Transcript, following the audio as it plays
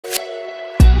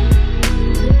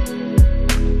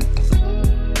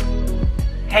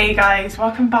Hey guys,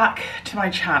 welcome back to my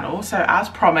channel. So as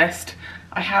promised,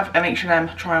 I have an H&M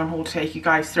try on haul to take you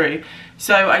guys through.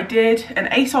 So I did an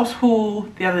ASOS haul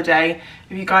the other day.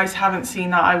 If you guys haven't seen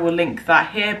that, I will link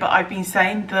that here, but I've been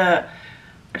saying that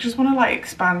I just want to like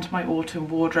expand my autumn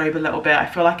wardrobe a little bit. I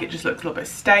feel like it just looks a little bit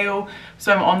stale,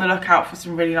 so I'm on the lookout for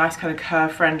some really nice kind of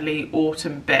curve friendly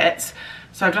autumn bits.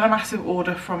 So I've done a massive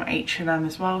order from H&M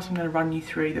as well, so I'm going to run you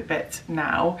through the bits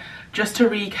now. Just to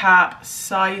recap,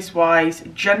 size wise,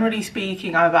 generally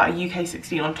speaking, I'm about a UK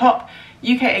 16 on top,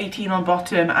 UK 18 on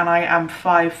bottom, and I am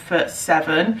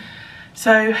 5'7".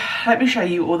 So let me show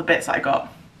you all the bits that I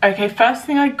got. Okay, first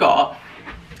thing I got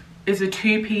is a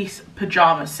two-piece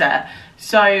pajama set.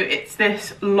 So it's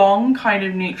this long kind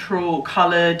of neutral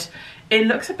coloured, it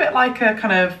looks a bit like a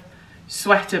kind of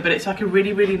sweater, but it's like a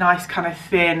really nice kind of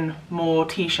thin, more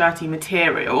t-shirty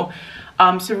material.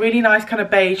 So really nice kind of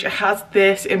beige. It has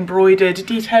this embroidered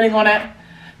detailing on it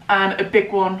and a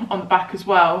big one on the back as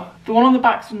well. The one on the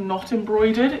back's not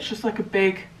embroidered, it's just like a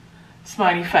big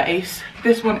smiley face.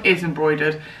 This one is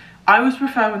embroidered. I always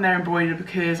prefer when they're embroidered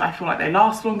because I feel like they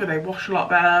last longer, they wash a lot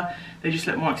better, they just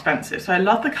look more expensive. So I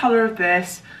love the colour of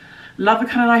this, love the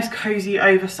kind of nice cozy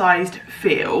oversized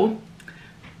feel.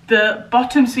 The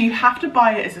bottoms, so you have to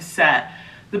buy it as a set.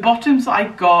 The bottoms I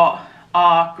got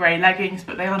are grey leggings,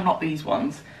 but they are not these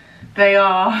ones. They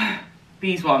are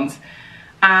these ones.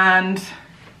 And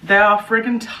they are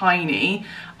friggin' tiny.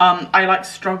 I like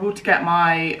struggled to get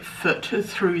my foot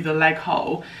through the leg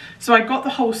hole. So I got the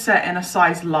whole set in a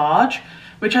size large,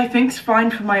 which I think's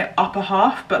fine for my upper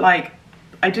half, but like,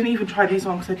 I didn't even try these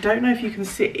on because I don't know if you can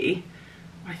see.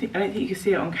 I don't think you can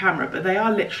see it on camera, but they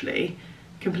are literally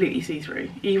completely see-through,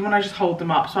 even when I just hold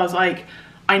them up. So I was like,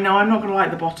 I know I'm not gonna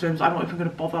like the bottoms, I'm not even gonna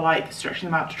bother like stretching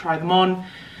them out to try them on.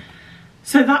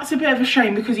 So that's a bit of a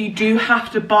shame because you do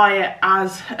have to buy it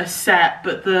as a set,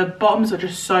 but the bottoms are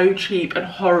just so cheap and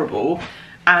horrible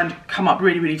and come up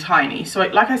really tiny. So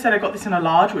like I said, I got this in a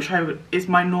large, which is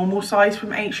my normal size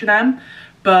from H&M,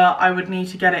 but I would need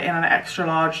to get it in an extra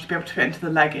large to be able to fit into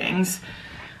the leggings.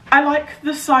 I like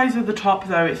the size of the top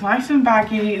though, it's nice and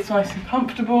baggy, it's nice and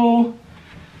comfortable.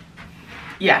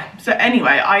 Yeah, so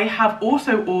anyway, I have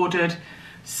also ordered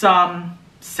some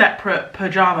separate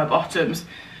pajama bottoms,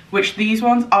 which these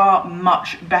ones are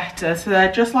much better. So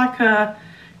they're just like a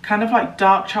kind of like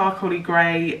dark charcoaly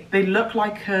grey. They look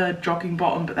like a jogging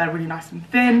bottom, but they're really nice and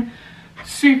thin.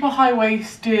 Super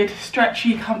high-waisted,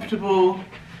 stretchy, comfortable.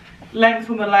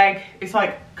 Length on the leg, it's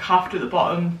like cuffed at the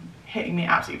bottom, hitting me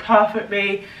absolutely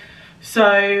perfectly.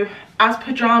 So as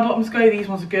pajama bottoms go, these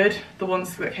ones are good. The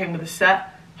ones that came with a set,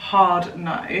 hard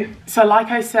no. So like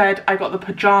I said, I got the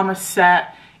pajama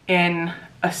set in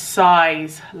a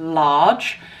size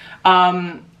large,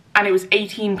 and it was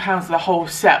 £18 for the whole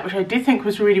set, which I did think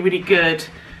was really good,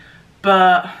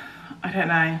 but I don't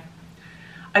know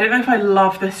if I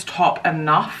love this top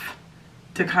enough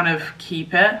to kind of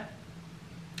keep it.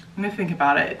 I'm gonna think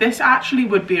about it. This actually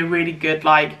would be a really good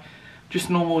like just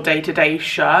normal day-to-day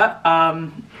shirt.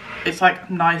 It's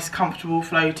like nice, comfortable,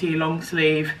 floaty, long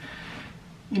sleeve.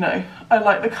 You know, I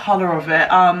like the colour of it.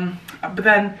 But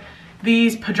then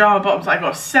these pajama bottoms I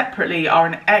got separately are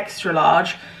an extra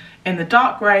large in the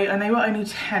dark grey, and they were only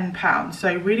 £10.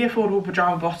 So really affordable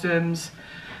pajama bottoms,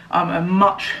 a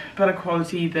much better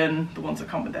quality than the ones that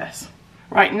come with this.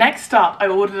 Right, next up, I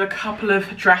ordered a couple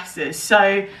of dresses.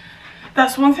 So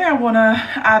that's one thing I want to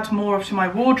add more of to my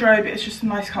wardrobe. It's just some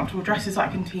nice comfortable dresses I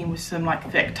can team with some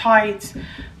like thick tights,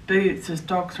 boots, there's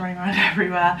dogs running around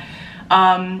everywhere.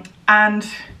 And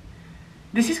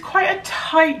this is quite a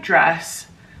tight dress,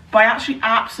 but I actually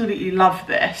absolutely love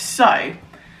this. So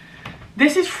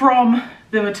this is from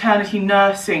the maternity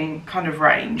nursing kind of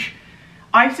range.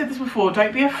 I've said this before,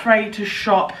 don't be afraid to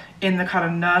shop in the kind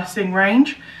of nursing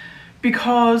range,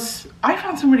 because I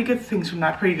found some really good things from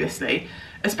that previously,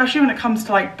 especially when it comes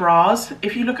to like bras.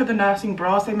 If you look at the nursing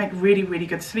bras, they make really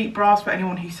good sleep bras for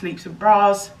anyone who sleeps in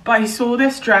bras. But I saw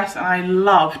this dress and I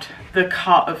loved the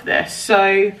cut of this.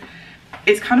 So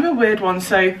it's kind of a weird one.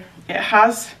 So it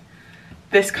has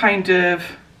this kind of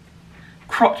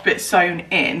cropped bit sewn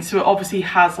in, so it obviously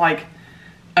has like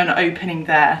an opening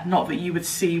there, not that you would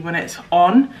see when it's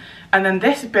on, and then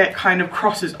this bit kind of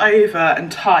crosses over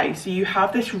and ties, so you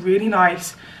have this really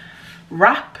nice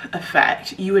wrap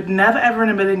effect. You would never ever in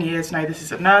a million years know this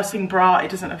is a nursing bra.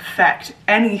 It doesn't affect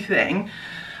anything,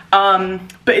 but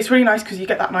it's really nice because you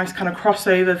get that nice kind of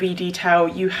crossover V detail.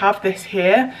 You have this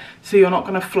here, so you're not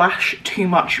going to flash too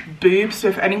much boobs, so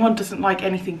if anyone doesn't like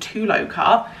anything too low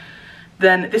cut,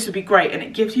 then this would be great. And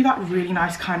it gives you that really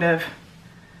nice kind of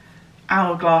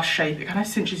hourglass shape. It kind of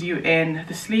cinches you in.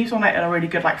 The sleeves on it are really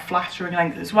good, like flattering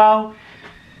length as well.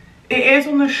 It is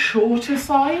on the shorter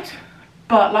side,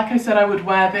 but like I said, I would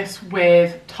wear this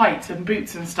with tights and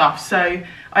boots and stuff, so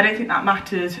I don't think that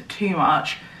matters too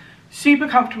much. Super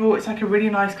comfortable. It's like a really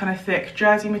nice kind of thick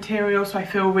jersey material, so I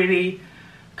feel really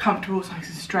comfortable. It's nice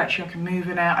and stretchy, I can move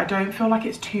in it. I don't feel like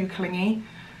it's too clingy.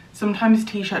 Sometimes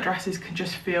t-shirt dresses can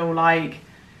just feel like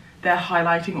they're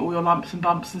highlighting all your lumps and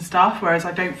bumps and stuff, whereas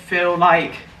I don't feel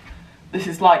like this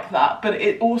is like that. But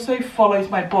it also follows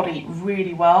my body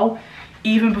really well.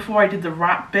 Even before I did the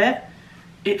wrap bit,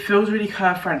 it feels really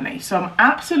curve friendly, so I'm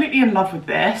absolutely in love with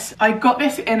this. I got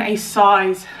this in a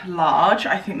size large.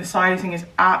 I think the sizing is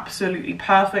absolutely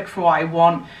perfect for what I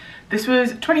want. This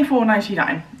was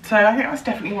 $24.99, so I think that's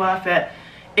definitely worth it.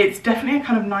 It's definitely a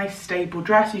kind of nice stable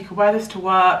dress. You could wear this to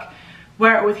work,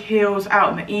 wear it with heels out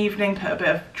in the evening, put a bit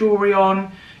of jewelry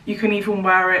on. You can even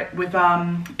wear it with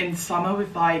in summer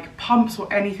with like pumps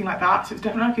or anything like that, so it's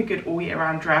definitely like a good all year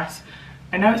round dress.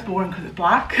 I know it's boring because it's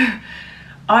black.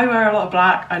 I wear a lot of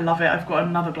black, I love it. I've got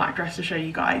another black dress to show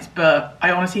you guys, but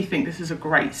I honestly think this is a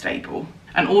great staple.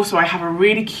 And also I have a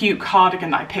really cute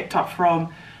cardigan that I picked up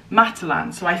from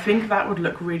Matalan, so I think that would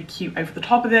look really cute over the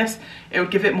top of this. It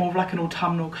would give it more of like an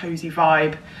autumnal cozy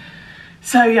vibe.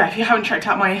 So yeah, if you haven't checked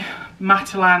out my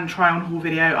Matalan try on haul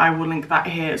video, I will link that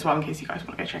here as well in case you guys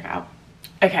want to go check it out.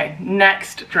 Okay,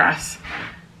 next dress,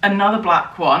 another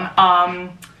black one.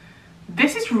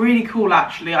 This is really cool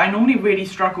actually. I normally really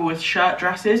struggle with shirt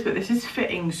dresses, but this is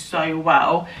fitting so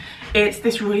well. It's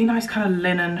this really nice kind of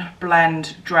linen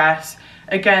blend dress.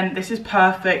 Again, this is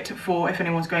perfect for if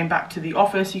anyone's going back to the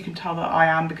office. You can tell that I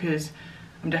am, because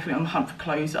I'm definitely on the hunt for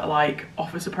clothes that are like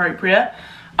office appropriate.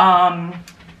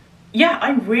 Yeah,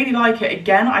 I really like it.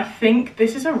 Again, I think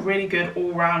this is a really good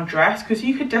all-round dress because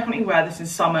you could definitely wear this in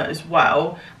summer as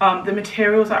well. The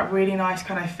material's that really nice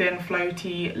kind of thin,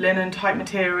 floaty linen type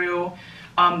material.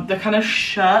 The kind of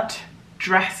shirt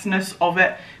dressness of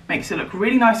it makes it look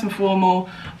really nice and formal.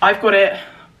 I've got it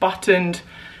buttoned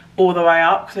all the way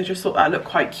up because I just thought that looked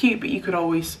quite cute, but you could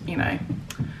always, you know,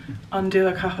 undo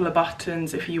a couple of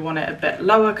buttons if you want it a bit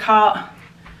lower cut.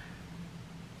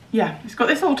 Yeah, it's got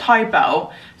this little tie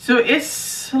belt, so it is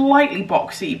slightly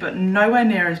boxy, but nowhere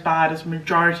near as bad as the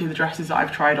majority of the dresses that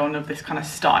I've tried on of this kind of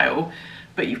style.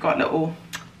 But you've got a little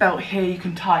belt here, you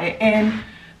can tie it in.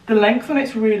 The length on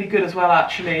it's really good as well,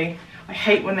 actually. I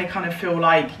hate when they kind of feel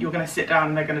like you're going to sit down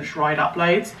and they're going to just ride up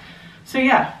loads. So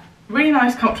yeah, really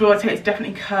nice, comfortable. I'd say it's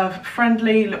definitely curve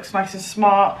friendly, looks nice and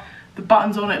smart. The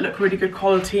buttons on it look really good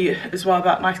quality as well,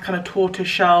 that nice kind of tortoise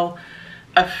shell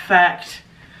effect.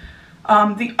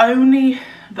 The only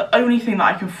thing that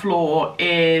I can flaw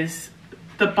is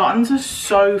the buttons are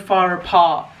so far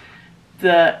apart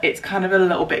that it's kind of a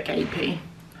little bit gapey.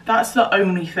 That's the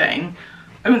only thing.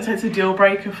 I wouldn't say it's a deal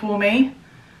breaker for me,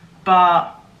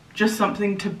 but just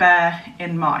something to bear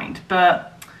in mind.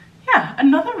 But yeah,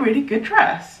 another really good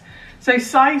dress. So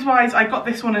size wise, I got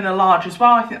this one in a large as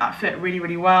well. I think that fit really,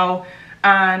 really well.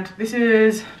 And this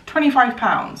is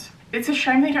 £25. It's a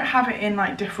shame they don't have it in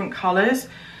like different colours,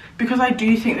 because I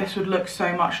do think this would look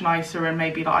so much nicer in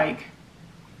maybe like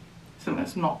something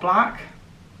that's not black.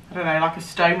 I don't know, like a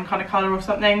stone kind of colour or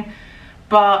something.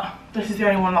 But this is the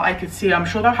only one that I could see. I'm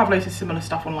sure they'll have loads of similar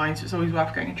stuff online, so it's always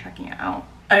worth going and checking it out.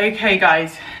 Okay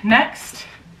guys, next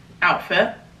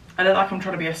outfit. I look like I'm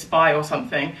trying to be a spy or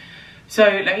something. So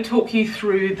let me talk you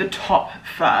through the top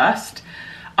first.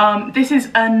 This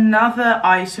is another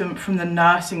item from the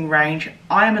nursing range.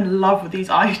 I am in love with these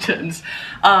items.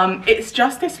 It's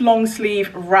just this long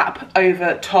sleeve wrap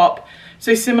over top.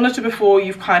 So similar to before,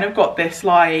 you've kind of got this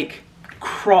like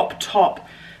crop top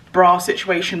bra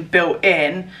situation built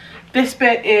in. This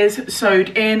bit is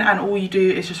sewed in, and all you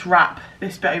do is just wrap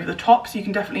this bit over the top, so you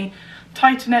can definitely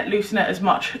tighten it, loosen it as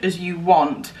much as you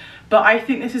want. But I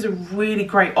think this is a really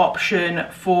great option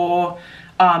for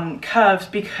curves,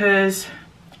 because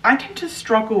I tend to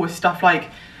struggle with stuff like,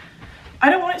 I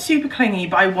don't want it super clingy,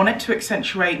 but I want it to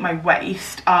accentuate my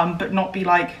waist, but not be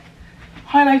like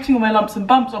highlighting all my lumps and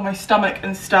bumps on my stomach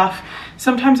and stuff.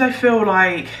 Sometimes I feel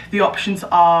like the options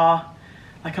are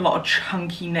like a lot of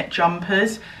chunky knit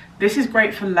jumpers. This is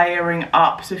great for layering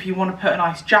up, so if you want to put a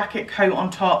nice jacket coat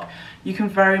on top, you can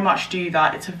very much do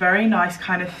that. It's a very nice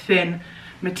kind of thin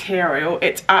material.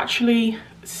 It's actually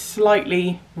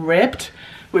slightly ribbed,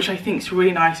 which I think is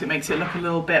really nice. It makes it look a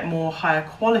little bit more higher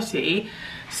quality.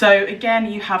 So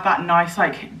again, you have that nice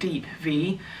like deep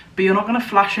V, but you're not going to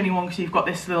flash anyone because you've got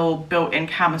this little built-in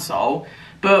camisole.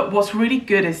 But what's really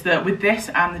good is that with this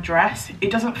and the dress,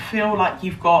 it doesn't feel like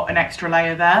you've got an extra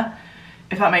layer there,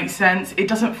 if that makes sense. It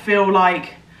doesn't feel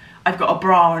like I've got a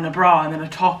bra and then a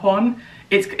top on.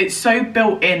 It's so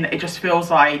built in that it just feels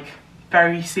like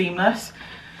very seamless.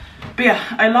 But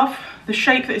yeah, I love the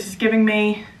shape that this is giving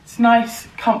me. It's nice,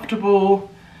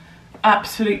 comfortable,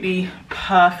 absolutely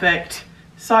perfect.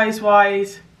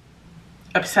 Size-wise,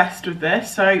 obsessed with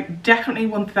this. So definitely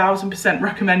 1000%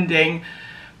 recommending,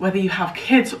 whether you have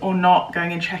kids or not,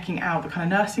 going and checking out the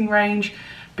kind of nursing range,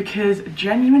 because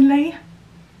genuinely,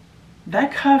 they're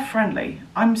curve friendly.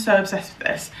 I'm so obsessed with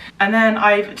this. And then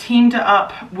I've teamed it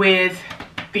up with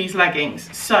these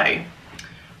leggings. So,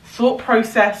 thought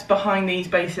process behind these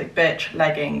basic bitch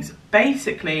leggings.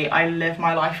 Basically, I live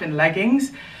my life in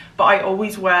leggings, but I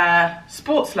always wear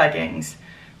sports leggings.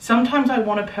 Sometimes I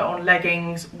want to put on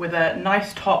leggings with a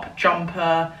nice top,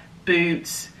 jumper,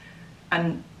 boots,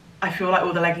 and I feel like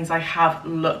all the leggings I have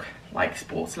look like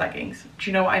sports leggings. Do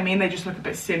you know what I mean? They just look a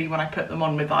bit silly when I put them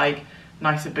on with like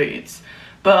nicer boots.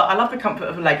 But I love the comfort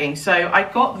of a legging. So I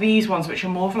got these ones, which are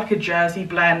more of like a jersey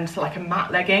blend, so like a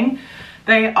matte legging.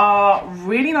 They are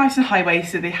really nice and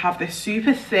high-waisted. They have this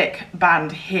super thick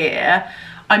band here.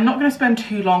 I'm not going to spend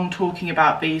too long talking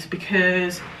about these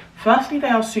because firstly, they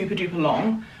are super duper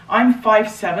long. I'm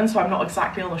 5'7", so I'm not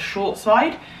exactly on the short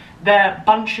side. They're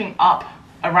bunching up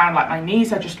around like my knees.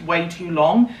 They're just way too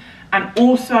long. And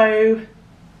also,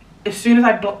 as soon as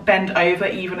I bend over,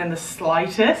 even in the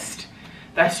slightest,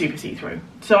 they're super see-through.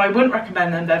 So I wouldn't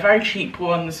recommend them. They're very cheap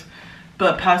ones,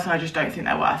 but personally, I just don't think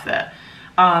they're worth it.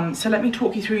 So let me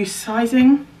talk you through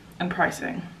sizing and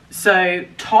pricing. So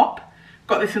top,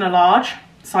 got this in a large,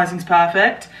 sizing's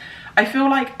perfect. I feel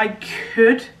like I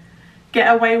could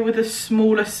get away with a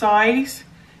smaller size.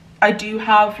 I do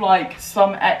have like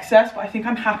some excess, but I think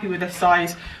I'm happy with this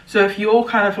size. So if you're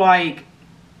kind of like,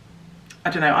 I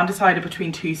don't know, undecided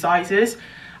between two sizes,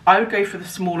 I would go for the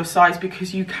smaller size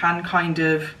because you can kind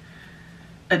of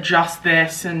adjust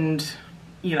this and,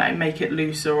 you know, make it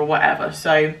looser or whatever.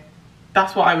 So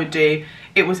that's what I would do.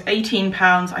 It was £18.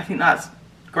 I think that's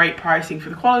great pricing for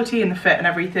the quality and the fit and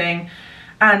everything.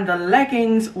 And the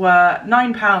leggings were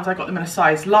 £9. I got them in a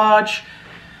size large.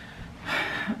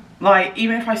 Like,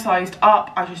 even if I sized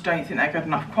up, I just don't think they're good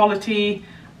enough quality.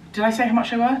 Did I say how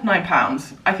much they were?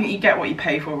 £9. I think you get what you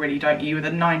pay for, really, don't you? With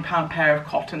a £9 pair of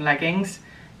cotton leggings,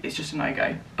 it's just a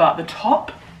no-go. But the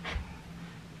top,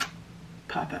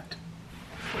 perfect.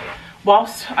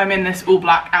 Whilst I'm in this all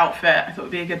black outfit, I thought it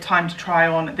would be a good time to try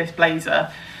on this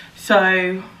blazer.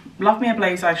 So, love me a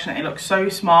blazer. I just think it looks so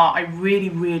smart. I really,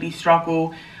 really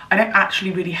struggle. I don't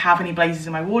actually really have any blazers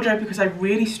in my wardrobe because I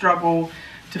really struggle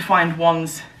to find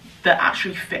ones that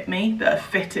actually fit me, that are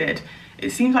fitted. It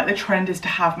seems like the trend is to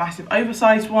have massive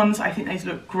oversized ones. I think these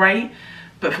look great,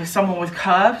 but for someone with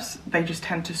curves, they just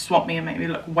tend to swamp me and make me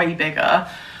look way bigger.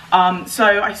 So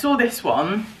I saw this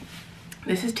one.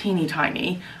 This is teeny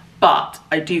tiny, but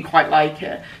I do quite like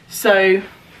it. So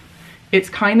it's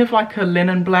kind of like a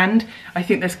linen blend. I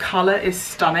think this color is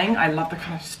stunning. I love the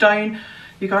kind of stone.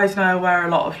 You guys know I wear a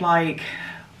lot of like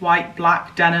white,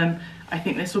 black denim. I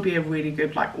think this will be a really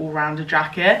good like all-rounder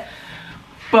jacket.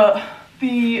 But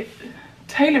the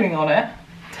tailoring on it,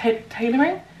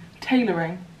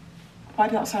 tailoring, why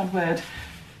did that sound weird?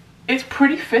 It's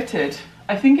pretty fitted.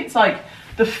 I think it's like,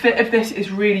 the fit of this is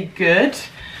really good.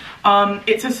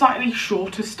 It's a slightly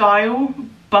shorter style,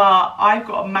 but I've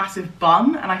got a massive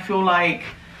bum and I feel like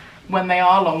when they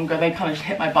are longer, they kind of just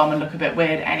hit my bum and look a bit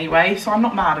weird anyway, so I'm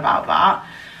not mad about that.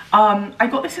 I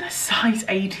got this in a size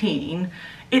 18.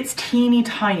 It's teeny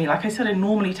tiny. Like I said, I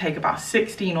normally take about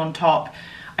 16 on top.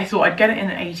 I thought I'd get it in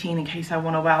an 18 in case I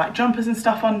want to wear like jumpers and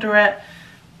stuff under it.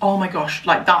 Oh my gosh,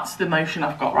 like that's the motion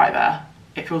I've got right there.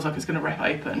 It feels like it's going to rip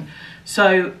open.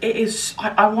 So it is,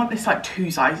 I want this like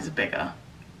 2 sizes bigger.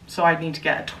 So I need to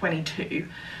get a 22.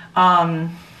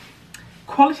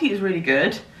 Quality is really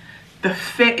good. The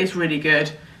fit is really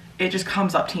good. It just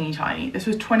comes up teeny tiny. This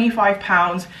was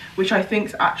 £25, which I think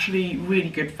is actually really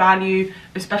good value,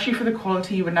 especially for the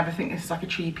quality. You would never think this is like a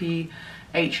cheapy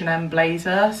H&M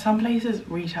blazer. Some blazers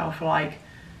retail for like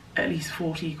at least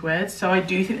 40 quid. So I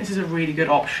do think this is a really good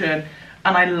option.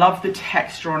 And I love the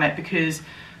texture on it because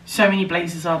so many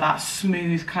blazers are that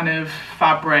smooth kind of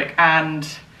fabric. And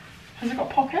has it got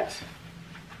pockets?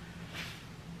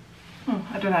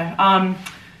 I don't know.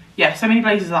 Yeah, so many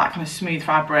blazers are that kind of smooth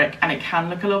fabric and it can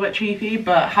look a little bit cheapy,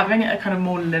 but having it a kind of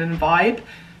more linen vibe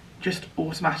just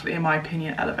automatically, in my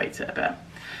opinion, elevates it a bit.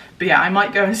 But yeah, I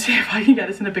might go and see if I can get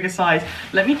this in a bigger size.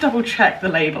 Let me double check the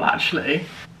label actually.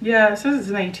 Yeah, it says it's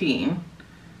an 18,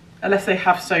 unless they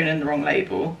have sewn in the wrong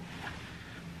label.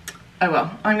 Oh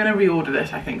well, I'm gonna reorder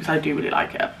this I think because I do really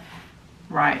like it.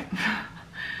 Right.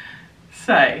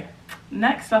 So,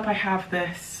 next up I have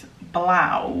this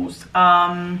blouse.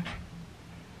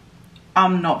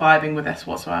 I'm not vibing with this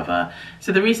whatsoever.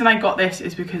 So the reason I got this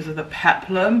is because of the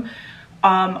peplum.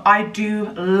 I do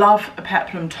love a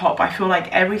peplum top. I feel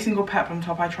like every single peplum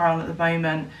top I try on at the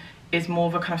moment is more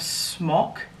of a kind of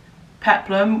smock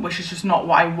peplum, which is just not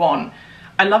what I want.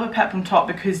 I love a peplum top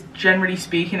because generally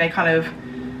speaking they kind of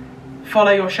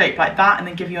follow your shape like that and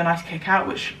then give you a nice kick out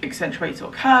which accentuates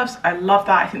your curves. I love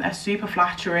that. I think they're super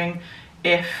flattering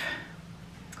if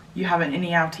you have an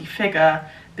innie outie figure.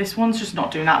 This one's just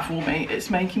not doing that for me. It's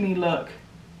making me look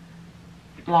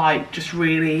like just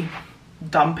really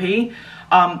dumpy.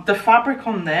 The fabric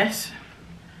on this,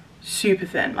 super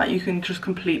thin, like you can just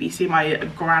completely see my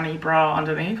granny bra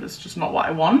underneath. It's just not what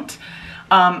I want.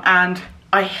 And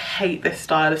I hate this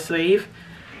style of sleeve.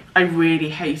 I really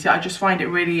hate it. I just find it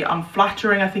really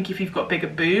unflattering. I think if you've got bigger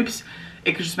boobs,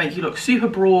 it could just make you look super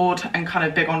broad and kind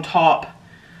of big on top.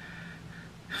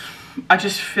 I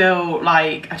just feel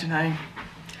like, I don't know,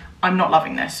 I'm not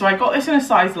loving this. So I got this in a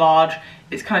size large.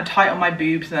 It's kind of tight on my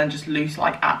boobs and then just loose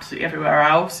like absolutely everywhere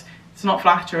else. It's not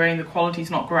flattering, the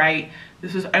quality's not great.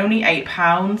 This was only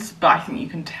 £8, but I think you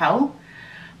can tell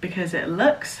because it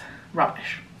looks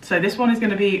rubbish. So this one is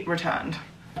going to be returned.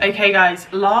 Okay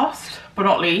guys, last but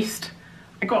not least,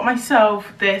 I got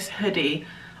myself this hoodie.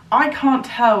 I can't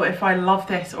tell if I love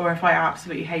this or if I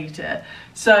absolutely hate it.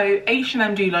 So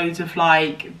H&M do loads of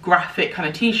like graphic kind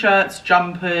of t-shirts,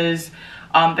 jumpers.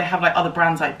 They have like other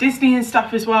brands like Disney and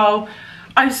stuff as well.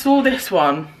 I saw this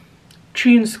one,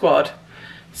 Tune Squad.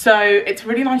 So it's a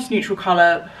really nice neutral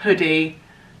colour hoodie.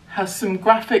 Has some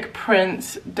graphic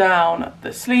prints down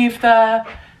the sleeve there.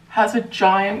 Has a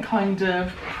giant kind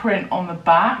of print on the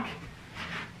back.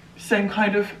 Same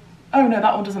kind of, oh no,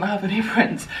 that one doesn't have any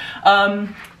prints.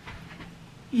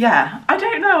 Yeah, I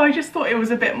don't know, I just thought it was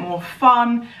a bit more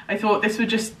fun. I thought this would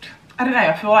just, I don't know,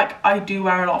 I feel like I do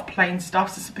wear a lot of plain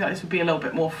stuff, so this would be a little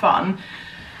bit more fun.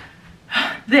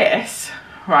 This,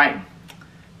 right,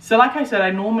 so like I said,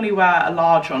 I normally wear a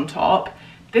large on top.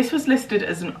 This was listed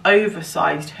as an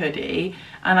oversized hoodie,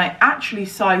 and I actually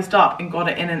sized up and got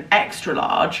it in an extra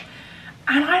large,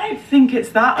 and I don't think it's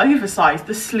that oversized.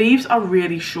 The sleeves are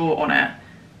really short on it,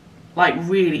 like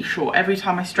really short. Every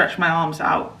time I stretch my arms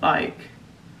out, like,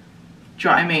 do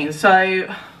you know what I mean?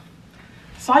 So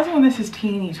sizing on this is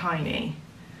teeny tiny,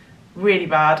 really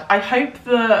bad. I hope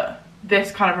that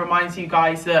this kind of reminds you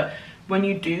guys that when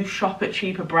you do shop at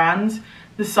cheaper brands,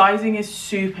 the sizing is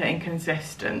super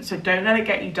inconsistent. So don't let it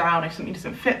get you down if something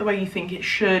doesn't fit the way you think it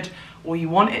should or you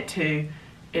want it to.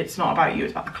 It's not about you,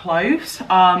 it's about the clothes.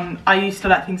 I used to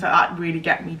let things like that really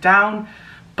get me down,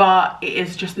 but it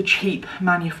is just the cheap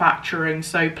manufacturing.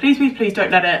 So please, please, please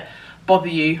don't let it bother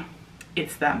you.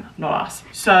 It's them, not us.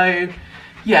 So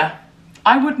yeah,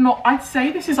 I'd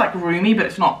say this is like roomy, but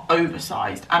it's not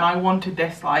oversized. And I wanted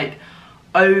this like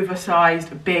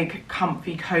oversized, big,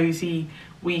 comfy, cozy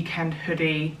weekend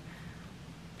hoodie.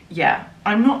 Yeah,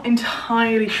 I'm not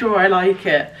entirely sure I like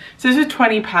it. So this is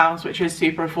 £20, which is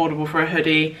super affordable for a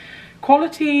hoodie.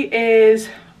 Quality is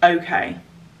okay,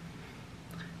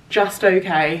 just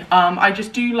okay. I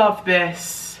just do love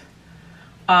this,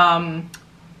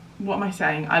 what am I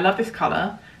saying? I love this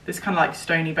colour, this kind of like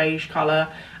stony beige colour,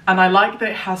 and I like that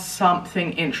it has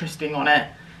something interesting on it.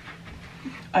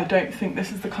 I don't think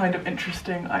this is the kind of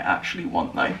interesting I actually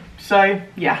want though. So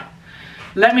yeah,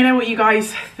 let me know what you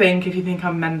guys think, if you think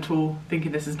I'm mental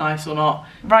thinking this is nice or not.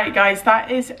 Right guys,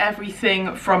 that is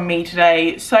everything from me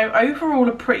today. So overall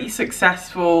a pretty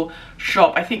successful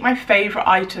shop. I think my favourite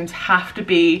items have to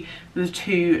be the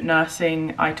two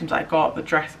nursing items I got, the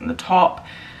dress and the top.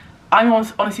 I'm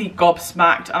honestly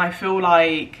gobsmacked, and I feel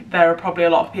like there are probably a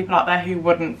lot of people out there who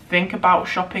wouldn't think about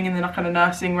shopping in the kind of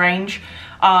nursing range.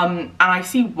 And I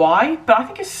see why, but I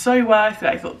think it's so worth it.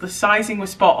 I thought the sizing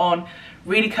was spot on,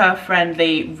 really curve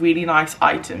friendly, really nice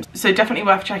items. So definitely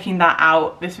worth checking that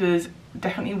out. This was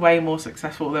definitely way more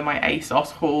successful than my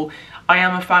ASOS haul. I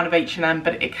am a fan of H&M,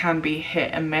 but it can be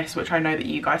hit and miss, which I know that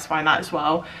you guys find that as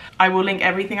well. I will link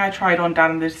everything I tried on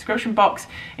down in the description box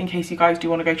in case you guys do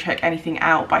want to go check anything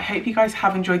out. But I hope you guys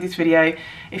have enjoyed this video.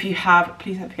 If you have,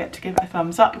 please don't forget to give it a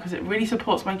thumbs up because it really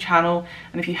supports my channel.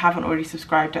 And if you haven't already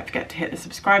subscribed, don't forget to hit the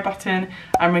subscribe button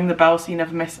and ring the bell so you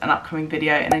never miss an upcoming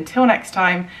video. And until next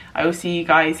time, I will see you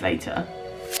guys later.